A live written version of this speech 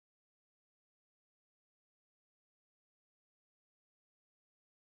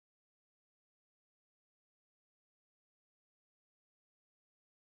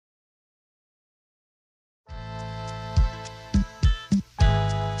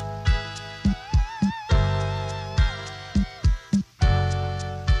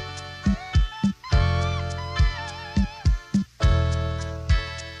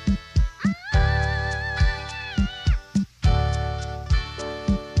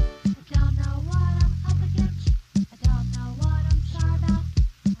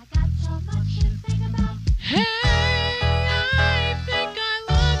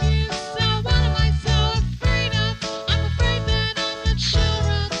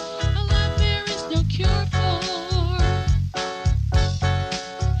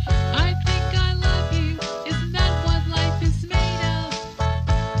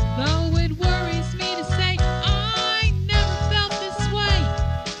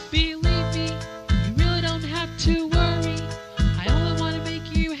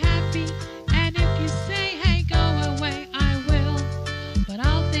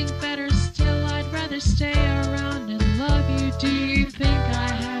think I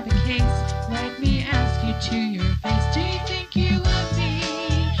have a case. Let me ask you to your face. Do you think you love me?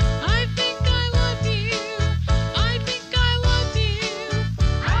 I think I love you. I think I love you.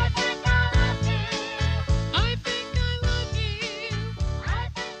 I think I love you. I think I love you. I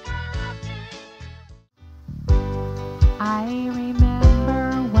think I love you. I remember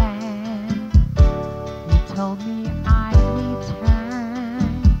when you told me I'd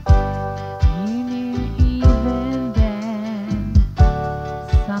return. You knew even then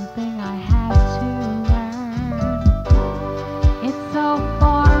something I had to learn. It's so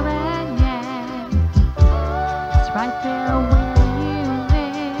foreign yet it's right there where you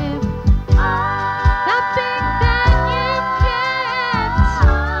live. That thing that you get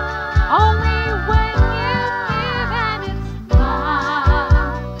only when you give, and it's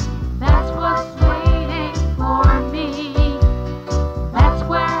love. That's what's waiting for me. That's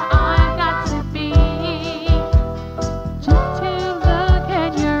where I've got to be. Just to look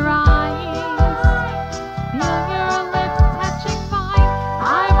in your eyes, feel your lips touching mine.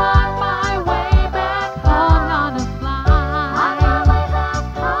 I'm on my way back home, gonna fly.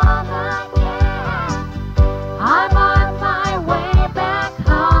 I'm on my way back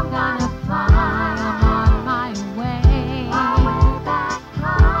home, gonna fly. I'm on my way. I'm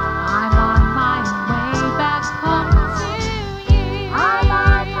on my way back home to you. I'm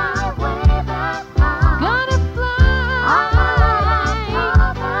on my way back home. Gonna fly.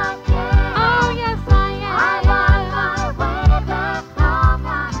 Oh yes I am. I'm on my way back home.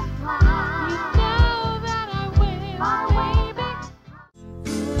 Gonna fly. You know that I will, baby.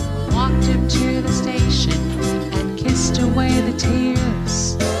 Walked him to the station and kissed away the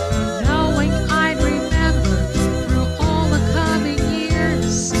tears, knowing I'd remember through all the coming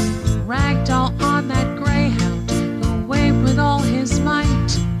years. Ragdoll on that greyhound who waved with all his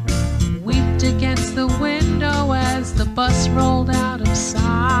might, wept against the window as the bus rolled out of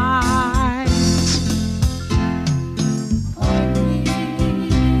sight. Point me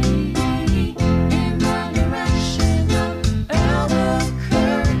in the direction of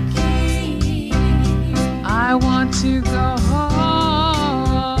Albuquerque. I want to go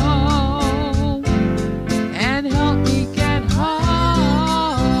home and help me get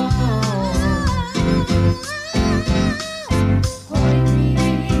home. Point me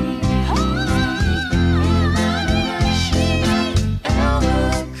in the direction of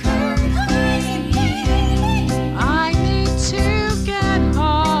Albuquerque. I need to get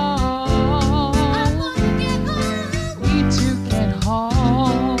home. Need to get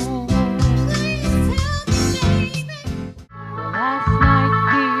home. Last night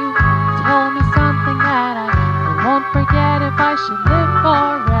you told me something that I won't forget if I should live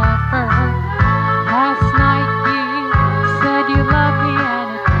forever. Last night you said you loved me and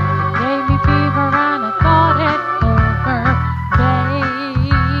it gave me fever and I thought it over.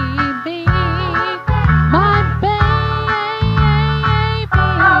 Baby, my baby.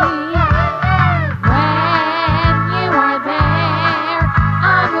 When you are there,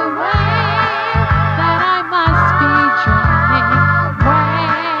 I'm aware that I must be dreaming.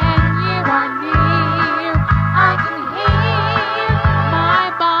 When you are near, I can hear my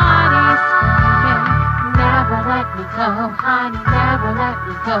body screaming. Never let me go, honey, never let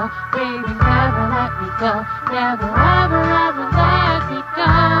me go. Baby, never let me go, never